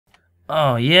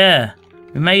Oh, yeah.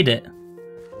 We made it.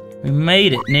 We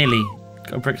made it, nearly.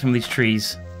 Gotta break some of these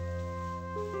trees.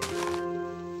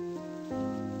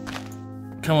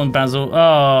 Come on, Basil.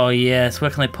 Oh, yes.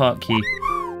 Where can I park you?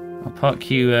 I'll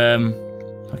park you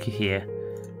here.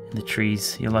 In the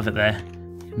trees. You'll love it there.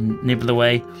 You can nibble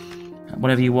away.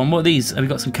 Whatever you want. What are these? Have we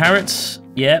got some carrots?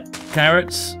 Yep,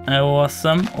 carrots.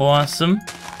 Awesome. Awesome.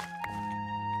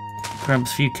 Grab a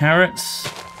few carrots.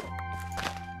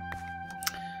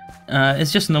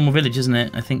 It's just a normal village, isn't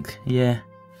it? I think, yeah.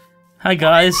 Hi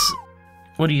guys.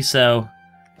 What do you sell?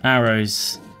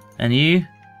 Arrows. And you?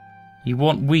 You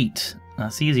want wheat.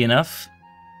 That's easy enough.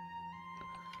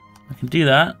 I can do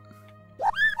that.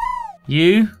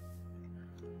 You?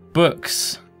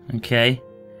 Books. Okay.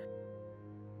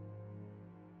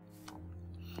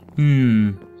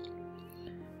 Any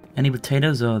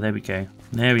potatoes? Oh, there we go.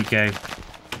 There we go.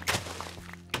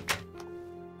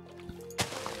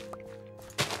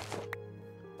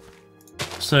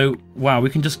 So, wow, we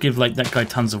can just give like that guy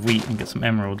tons of wheat and get some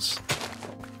emeralds.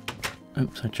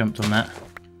 Oops, I jumped on that.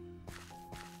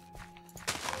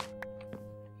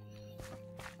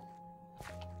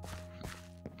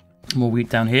 More wheat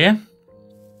down here.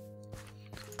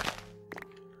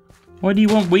 Why do you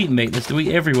want wheat, mate? There's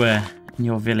wheat everywhere in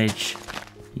your village.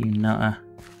 You nutter. How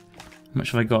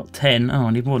much have I got? 10? Oh,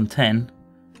 I need more than 10.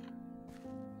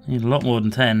 I need a lot more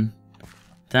than 10.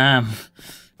 Damn.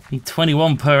 I need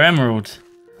 21 per emerald.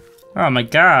 Oh my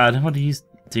god. What do you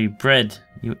do? Bread.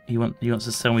 You wants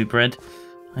to sell me bread?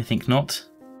 I think not.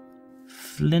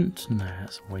 Flint? No,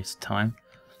 that's a waste of time.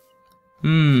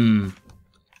 You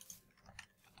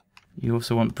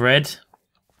also want bread.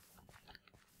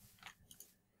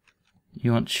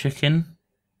 You want chicken?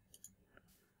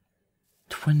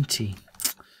 20.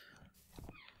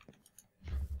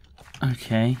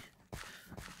 Okay.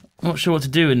 I'm not sure what to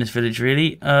do in this village,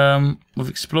 really. We've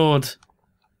explored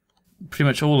pretty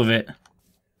much all of it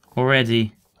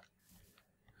already.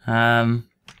 Oh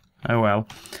well.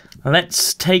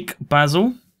 Let's take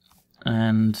Basil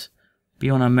and be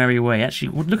on our merry way. Actually,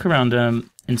 we'll look around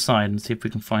inside and see if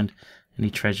we can find any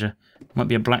treasure. Might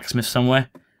be a blacksmith somewhere.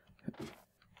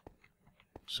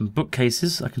 Some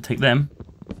bookcases. I can take them.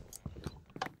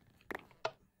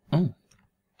 Oh.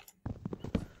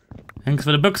 Thanks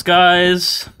for the books,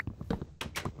 guys.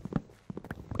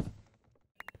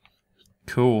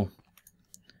 Cool.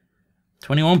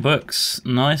 21 books.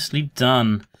 Nicely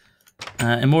done.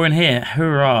 And more in here.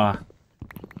 Hurrah.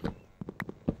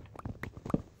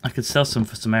 I could sell some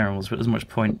for some emeralds, but there's not much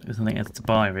point. There's nothing else to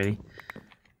buy, really.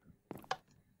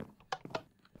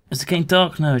 Is it getting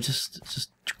dark? No, it's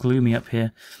just gloomy up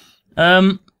here.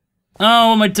 Oh, what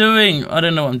am I doing? I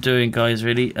don't know what I'm doing, guys,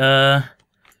 really. I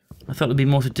thought there'd be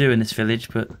more to do in this village,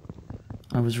 but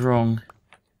I was wrong.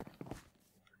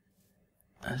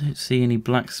 I don't see any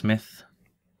blacksmith.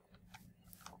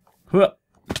 Whoa.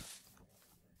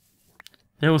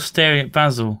 They're all staring at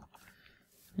Basil.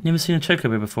 Never seen a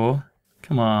chocobo before.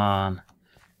 Come on.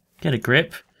 Get a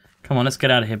grip. Come on, let's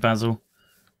get out of here, Basil.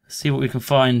 Let's see what we can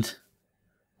find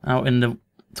out in the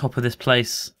top of this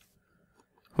place.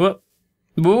 Whoop.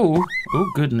 Whoa.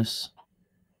 Oh, goodness.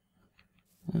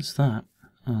 What's that?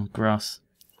 Oh, grass.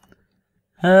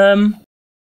 It's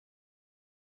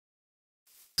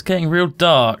getting real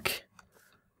dark.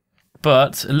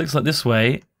 But it looks like this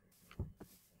way.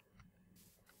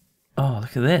 Oh,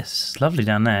 look at this. It's lovely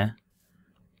down there.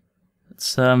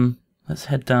 Let's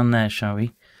head down there, shall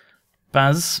we?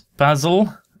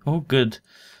 Basil. Oh, good.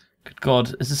 Good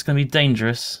God. Is this going to be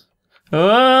dangerous?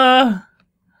 Ah!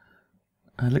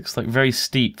 It looks like very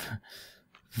steep.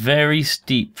 Very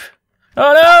steep.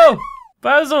 Oh no!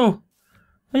 Basil!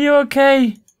 Are you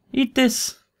okay? Eat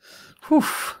this. Whew.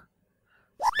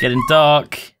 It's getting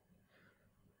dark.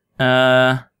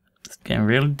 It's getting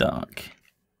really dark.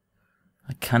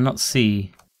 I cannot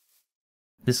see.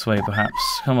 This way,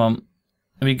 perhaps. Come on.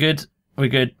 Are we good? Are we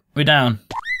good? We're down.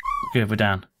 Good, we're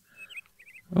down.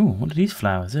 Oh, what are these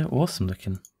flowers? They're awesome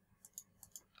looking.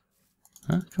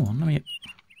 Huh? Come on, let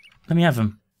me have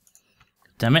them.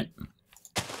 Damn it.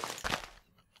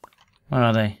 What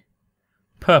are they?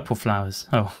 Purple flowers.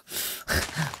 Oh.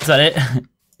 Is that it?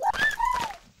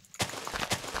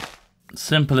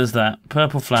 Simple as that.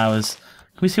 Purple flowers.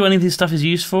 Can we see what any of this stuff is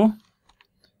used for?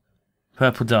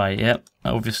 Purple dye, yep,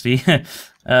 obviously.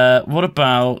 What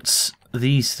about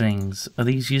these things? Are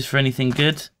these used for anything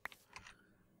good?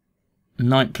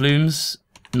 Night plumes,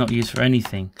 not used for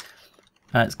anything.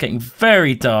 It's getting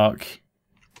very dark.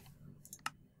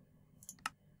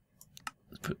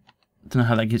 Don't know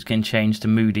how that keeps getting changed to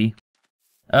moody.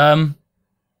 There's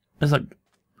like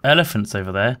elephants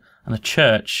over there and a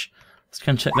church. Let's go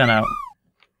and check that out.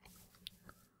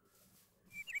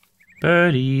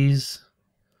 Birdies.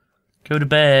 Go to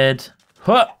bed.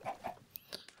 Huh!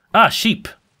 Ah, sheep.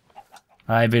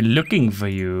 I've been looking for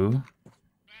you.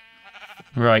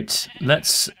 Right,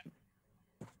 let's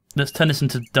turn this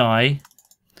into dye.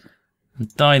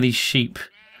 And dye these sheep.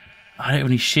 I don't have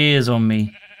any shears on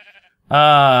me.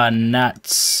 Ah,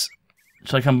 nuts.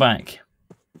 Shall I come back?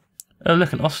 Oh,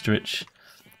 look, an ostrich.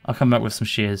 I'll come back with some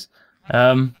shears.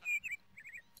 Oh,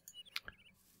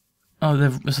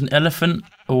 there's an elephant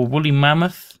or woolly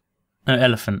mammoth. No,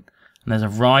 elephant. And there's a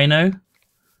rhino.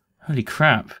 Holy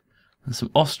crap. And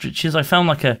some ostriches. I found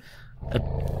like a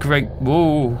great...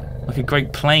 Whoa. Like a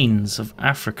Great Plains of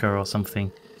Africa or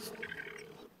something.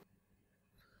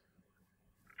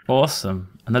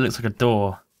 Awesome. And that looks like a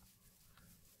door.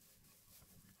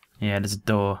 Yeah, there's a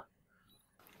door.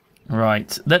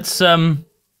 Right. Let's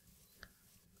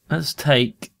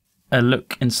take a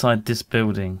look inside this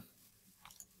building.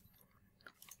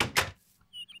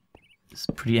 It's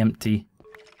pretty empty.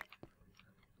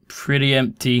 Pretty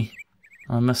empty,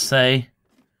 I must say.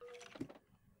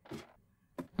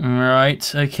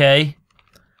 Right, okay.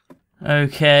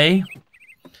 Okay.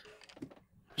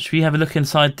 Should we have a look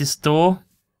inside this door?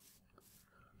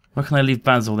 Where can I leave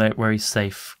Basil there where he's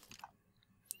safe?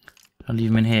 I'll leave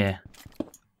him in here.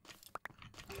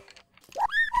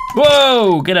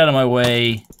 Whoa! Get out of my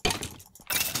way.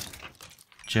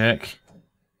 Jerk.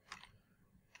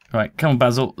 Right, come on,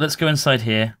 Basil. Let's go inside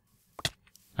here.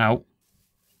 Ow.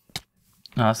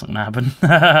 Oh, that's not gonna happen.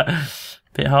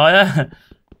 Bit higher.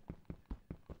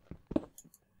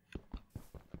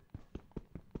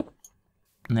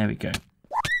 There we go.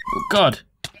 Oh, God.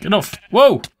 Get off.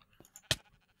 Whoa!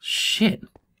 Shit.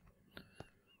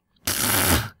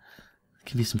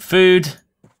 Give you some food.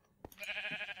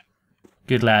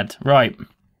 Good lad. Right.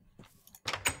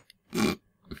 I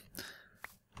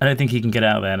don't think he can get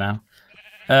out of there now.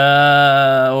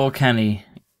 Or can he?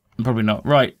 Probably not.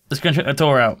 Right. Let's go and check the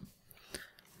door out.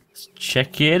 Let's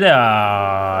check it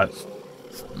out.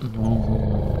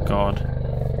 Oh, God.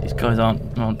 These guys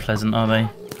aren't pleasant, are they?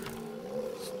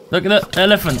 Look at that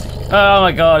elephant. Oh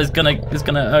my God, it's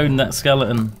gonna own that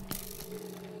skeleton.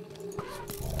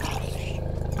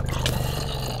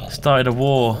 Started a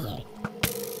war.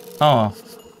 Oh,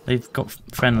 they've got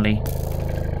friendly.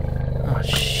 Oh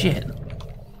shit.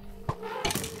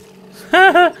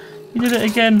 You did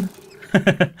it again.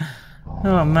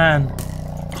 Oh man.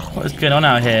 What is going on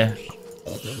out here?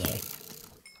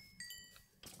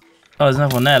 Oh, there's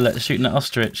another one there, look, shooting at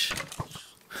ostrich.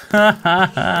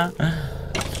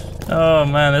 Oh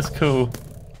man, that's cool.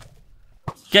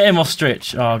 Get him,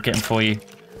 ostrich. Oh, I'll get him for you.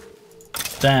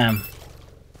 Damn.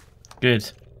 Good.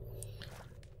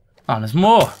 Oh, there's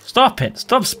more. Stop it.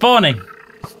 Stop spawning.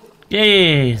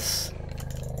 Yes.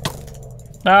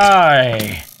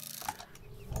 Die.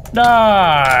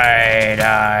 Die.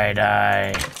 Die.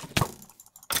 Die.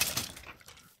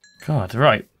 God,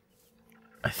 right.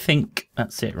 I think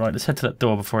that's it. Right, let's head to that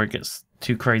door before it gets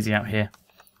too crazy out here.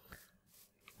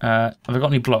 Have I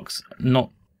got any blocks? Not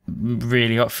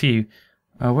really. Got a few.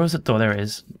 Where's the door? There it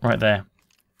is. Right there.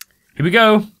 Here we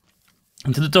go.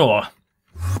 Into the door.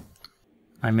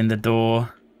 I'm in the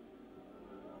door.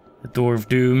 The door of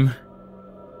doom.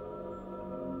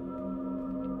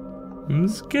 I'm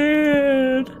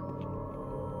scared.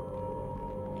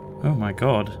 Oh my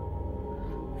God.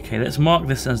 Okay, let's mark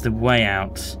this as the way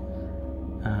out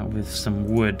with some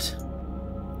wood.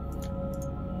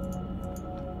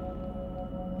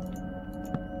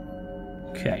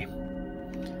 Okay.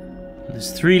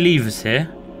 There's 3 levers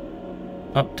here.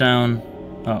 Up, down,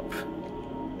 up.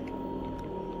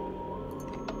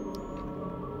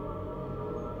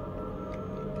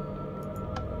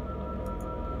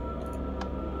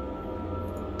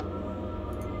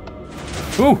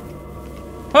 Ooh!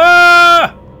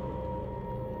 Ah!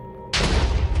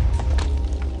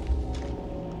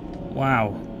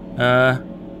 Wow. That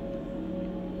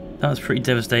was pretty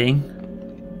devastating.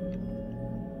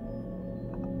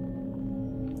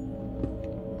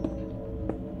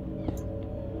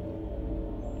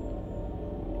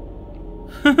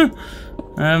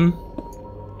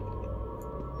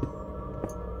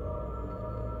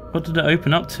 What did it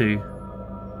open up to?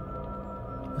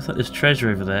 Looks like there's treasure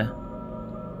over there.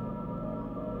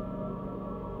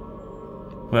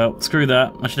 Well, screw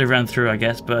that. I should have ran through, I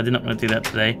guess, but I did not want to do that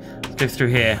today. Let's go through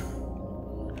here.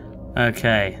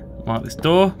 Okay, mark this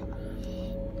door.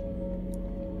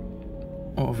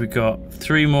 What have we got?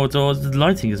 3 more doors. The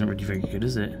lighting isn't really very good,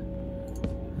 is it?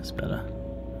 That's better.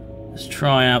 Let's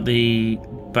try out the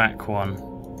back one.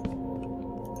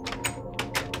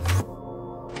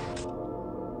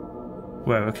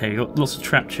 Whoa, okay, got lots of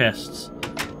trap chests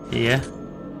here.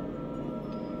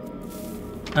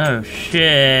 Oh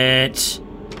shit!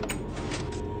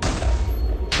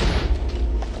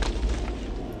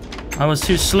 I was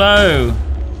too slow.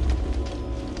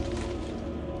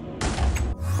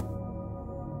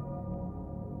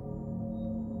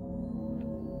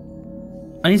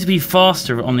 I need to be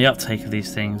faster on the uptake of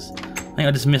these things. I think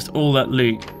I just missed all that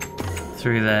loot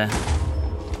through there.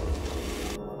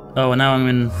 Oh, and now I'm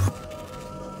in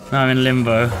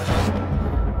limbo.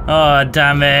 Oh,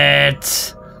 damn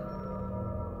it!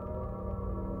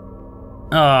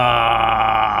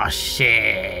 Oh,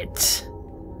 shit!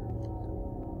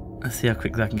 Let's see how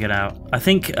quickly I can get out. I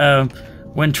think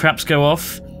when traps go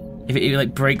off, if it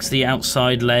like breaks the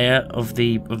outside layer of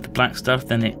the black stuff,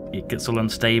 then it gets all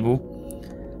unstable.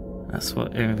 That's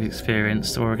what we've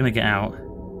experienced. So we're gonna get out.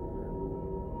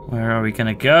 Where are we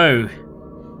gonna go?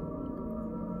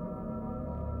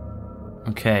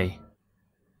 Okay.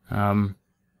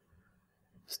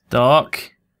 It's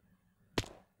dark.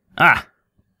 Ah!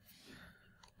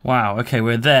 Wow, okay,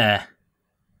 we're there.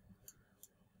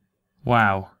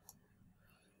 Wow.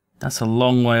 That's a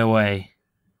long way away.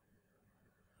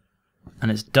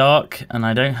 And it's dark, and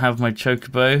I don't have my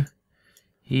chocobo.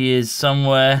 He is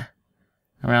somewhere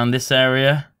around this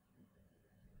area,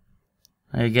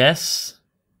 I guess.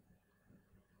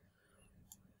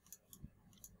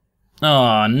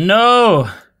 Oh no!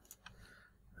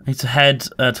 I need to head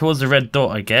towards the red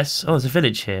dot, I guess. Oh, there's a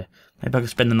village here. Maybe I could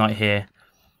spend the night here.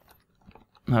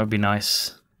 That would be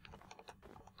nice.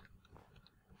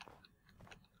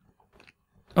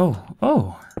 Oh,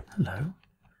 hello.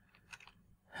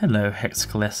 Hello,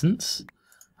 Hexxit.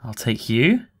 I'll take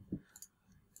you.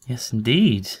 Yes,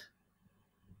 indeed.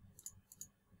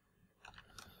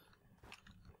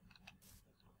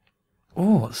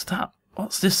 Oh, what's that?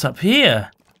 What's this up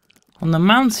here? On the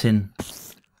mountain?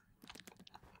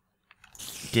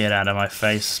 Get out of my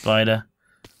face, spider.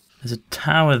 There's a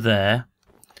tower there.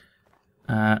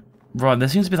 Right, there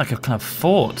seems to be like a kind of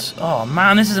fort. Oh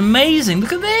man, this is amazing!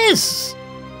 Look at this!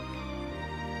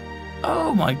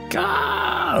 Oh my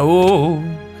god! Oh,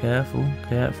 careful,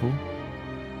 careful.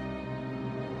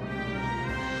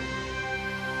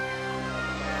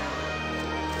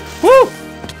 Woo!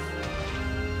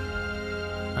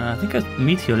 I think a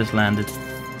meteor just landed.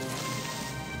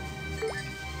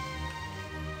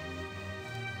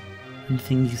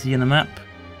 Anything you see on the map?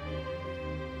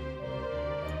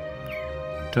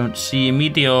 Don't see a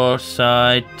meteor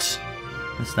sight.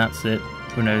 Yes, that's it.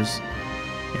 Who knows?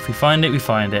 If we find it, we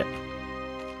find it.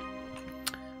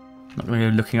 Not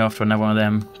really looking after another one of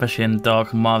them, especially in the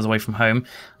dark and miles away from home.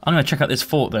 I'm going to check out this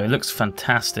fort though. It looks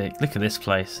fantastic. Look at this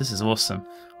place. This is awesome.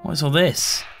 What is all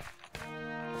this?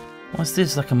 What's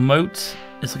this? Like a moat?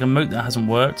 It's like a moat that hasn't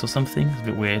worked or something. It's a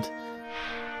bit weird.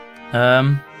 It's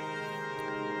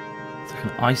like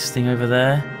an ice thing over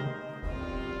there.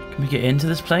 Can we get into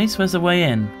this place? Where's the way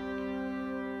in?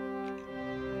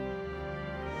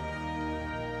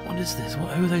 What is this? Who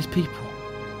are those people?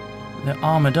 They're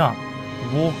armoured up.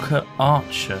 Walker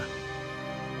Archer.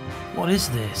 What is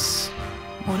this?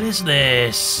 What is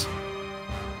this?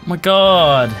 Oh my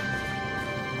god.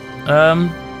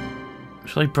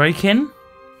 Shall I break in?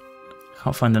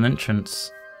 Can't find an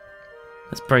entrance.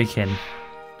 Let's break in. Do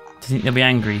you think they'll be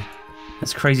angry?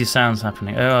 There's crazy sounds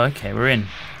happening. Oh, okay, we're in.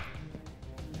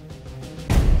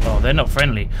 Oh, they're not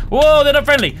friendly. Whoa, they're not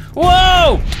friendly.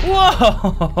 Whoa!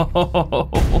 Whoa!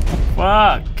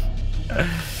 Fuck.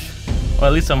 Well,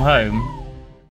 at least I'm home.